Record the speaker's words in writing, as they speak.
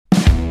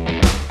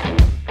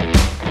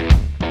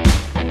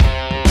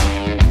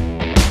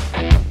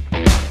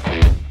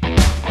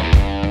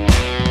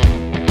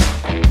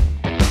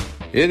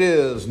It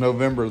is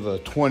November the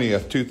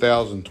 20th,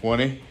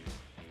 2020.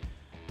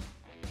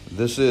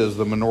 This is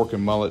the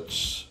Minorcan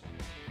Mullet's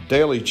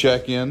daily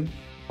check-in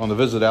on the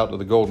visit out to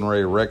the Golden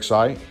Ray wreck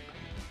site.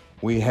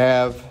 We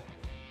have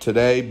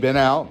today been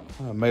out,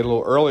 made a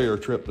little earlier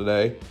trip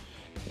today,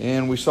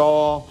 and we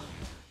saw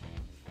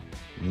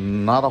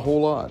not a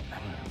whole lot.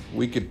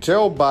 We could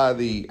tell by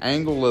the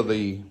angle of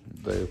the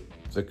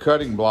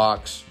cutting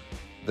blocks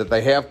that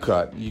they have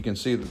cut. You can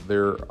see that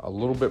they're a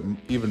little bit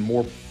even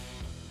more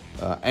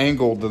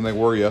angled than they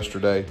were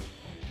yesterday,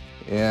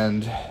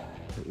 and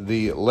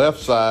the left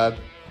side,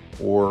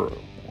 or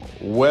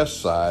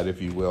west side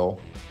if you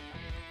will,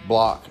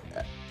 block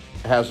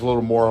has a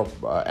little more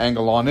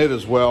angle on it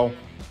as well,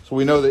 so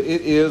we know that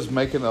it is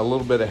making a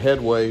little bit of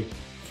headway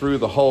through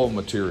the hull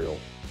material.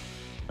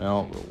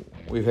 Now,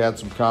 we've had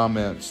some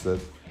comments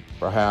that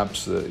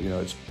perhaps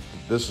this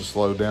is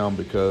slowed down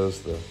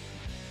because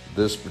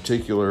this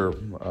particular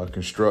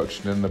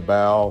construction in the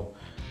bow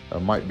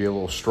might be a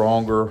little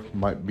stronger,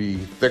 might be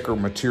thicker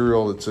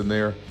material that's in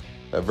there.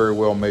 That very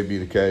well may be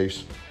the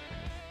case.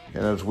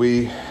 And as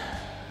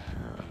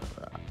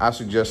I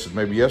suggested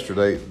maybe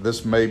yesterday,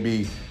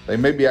 they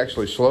may be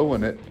actually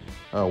slowing it,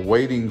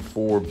 waiting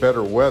for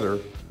better weather,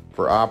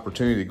 for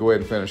opportunity to go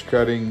ahead and finish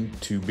cutting,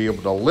 to be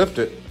able to lift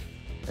it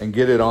and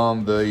get it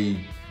on the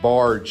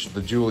barge,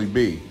 the Julie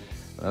B.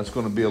 That's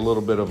going to be a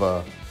little bit of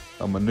a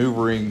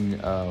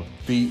maneuvering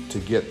feat to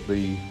get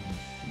the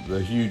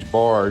huge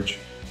barge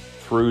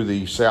through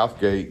the south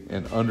gate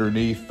and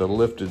underneath the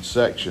lifted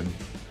section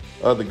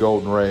of the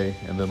Golden Ray,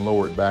 and then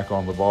lower it back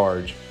on the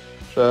barge.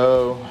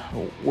 So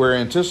we're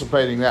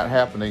anticipating that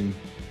happening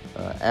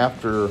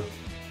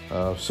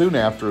soon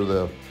after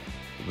the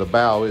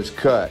bow is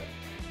cut.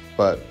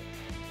 But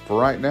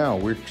for right now,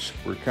 we're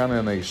kind of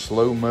in a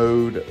slow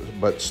mode,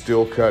 but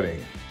still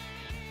cutting.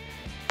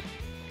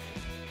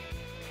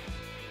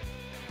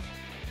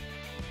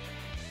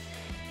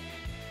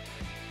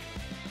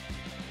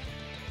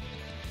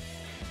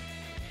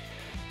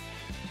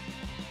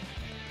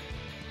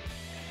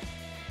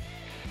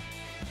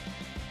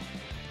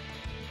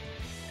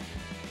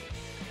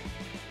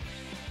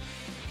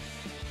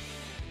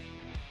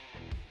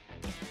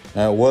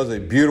 It was a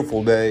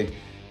beautiful day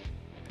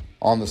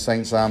on the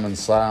St. Simons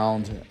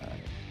Sound.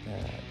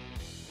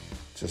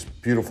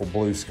 Just beautiful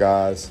blue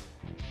skies.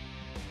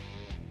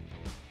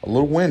 A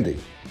little windy.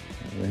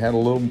 We had a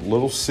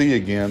little sea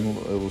again.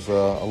 It was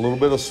a little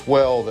bit of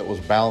swell that was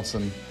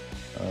bouncing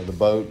the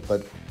boat,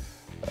 but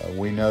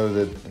we know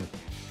that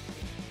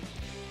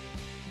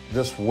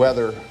this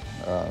weather,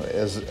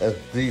 as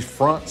these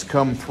fronts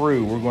come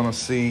through, we're going to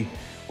see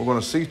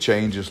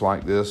changes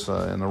like this,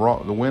 and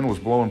the wind was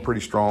blowing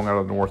pretty strong out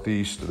of the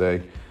northeast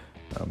today,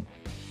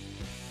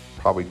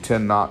 probably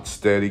 10 knots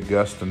steady,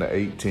 gusting to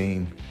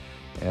 18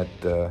 at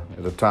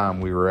the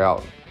time we were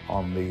out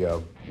on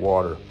the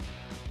water.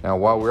 Now,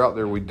 while we were out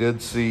there, we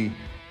did see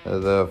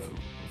the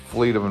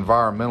fleet of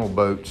environmental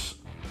boats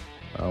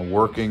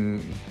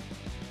working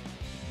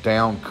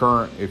down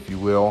current, if you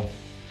will.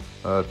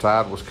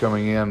 Tide was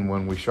coming in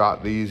when we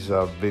shot these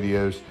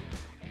videos,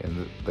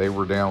 and they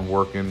were down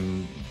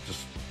working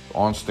just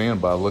on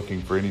standby,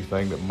 looking for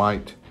anything that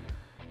might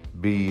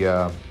be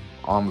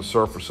on the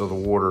surface of the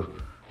water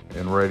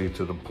and ready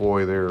to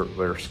deploy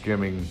their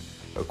skimming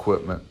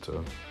equipment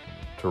to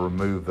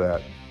remove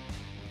that.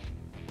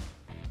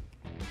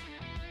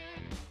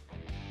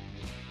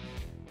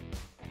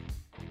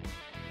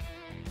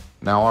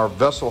 Now, our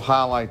vessel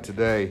highlight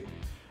today,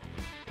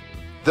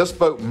 this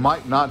boat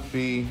might not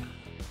be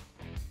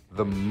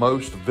the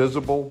most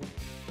visible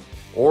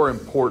or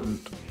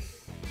important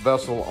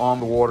vessel on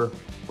the water,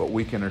 but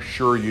we can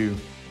assure you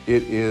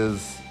it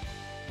is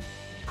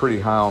pretty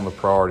high on the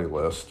priority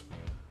list.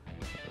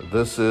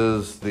 This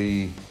is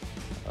the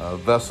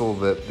vessel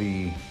that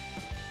the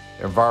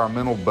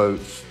environmental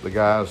boats, the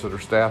guys that are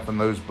staffing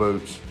those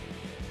boats,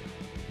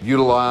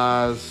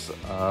 utilize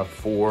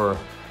for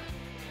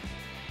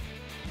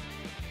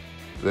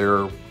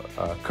their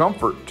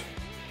comfort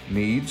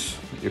needs,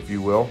 if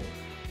you will.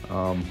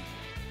 And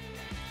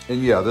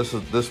yeah, this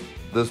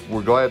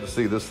we're glad to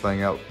see this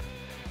thing out.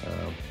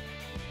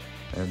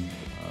 And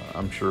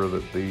I'm sure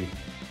that the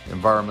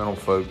environmental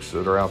folks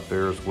that are out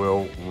there as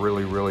well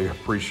really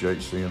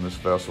appreciate seeing this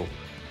vessel.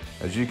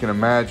 As you can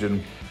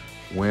imagine,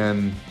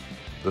 when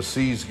the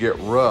seas get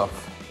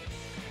rough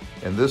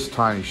and this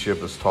tiny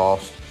ship is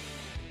tossed,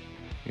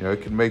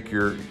 it can make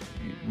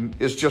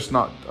it's just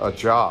not a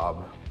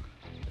job,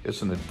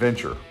 it's an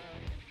adventure.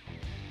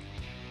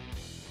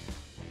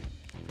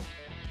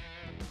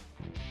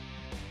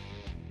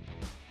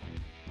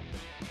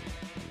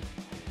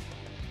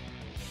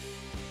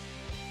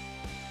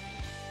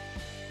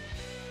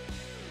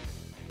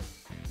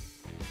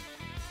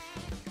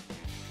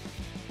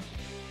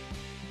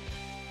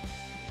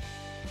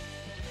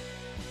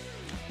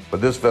 But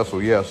this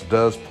vessel, yes,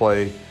 does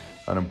play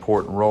an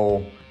important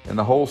role in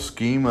the whole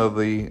scheme of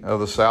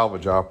the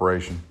salvage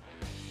operation,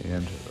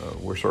 and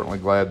we're certainly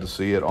glad to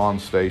see it on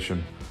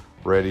station,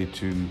 ready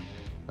to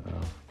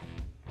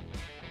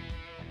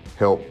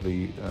help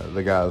the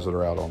guys that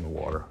are out on the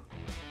water.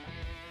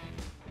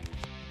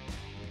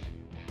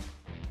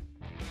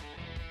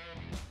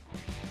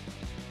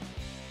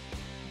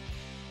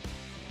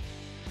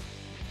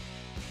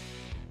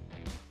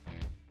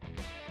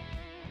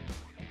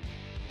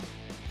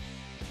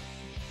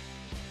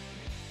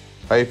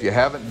 Hey, if you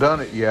haven't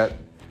done it yet,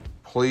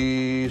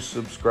 please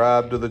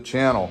subscribe to the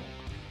channel.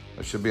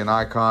 There should be an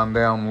icon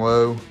down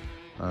low.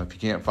 If you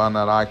can't find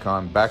that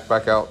icon,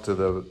 back out to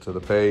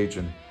the page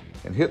and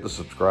hit the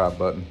subscribe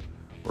button.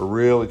 We're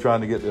really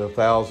trying to get to the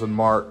 1,000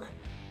 mark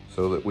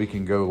so that we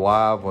can go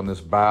live when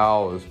this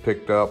bow is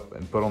picked up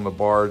and put on the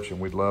barge, and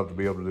we'd love to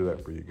be able to do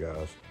that for you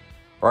guys.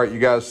 All right, you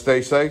guys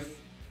stay safe,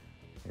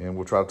 and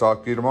we'll try to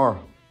talk to you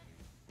tomorrow.